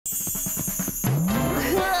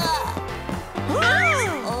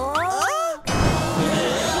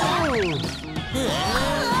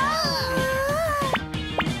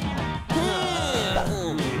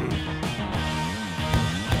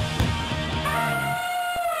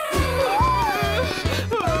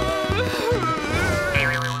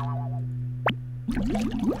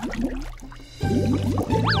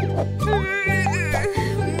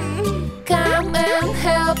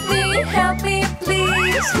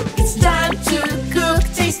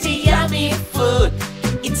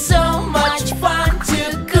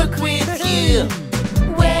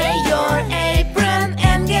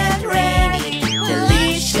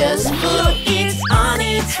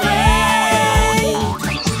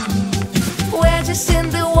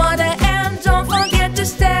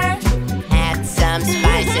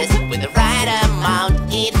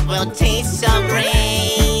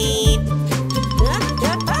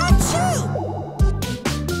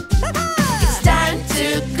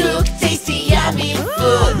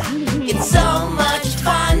It's so much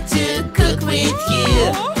fun to cook with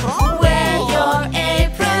you. Wear your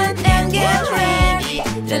apron and get ready.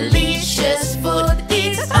 Delicious food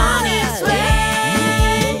is on its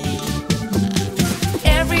way.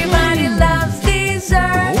 Everybody loves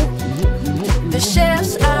dessert. The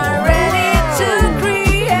chefs are ready to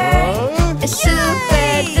create a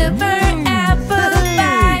super-duper apple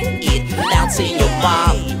pie. It melts in your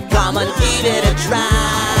mouth. Come on, give it a try.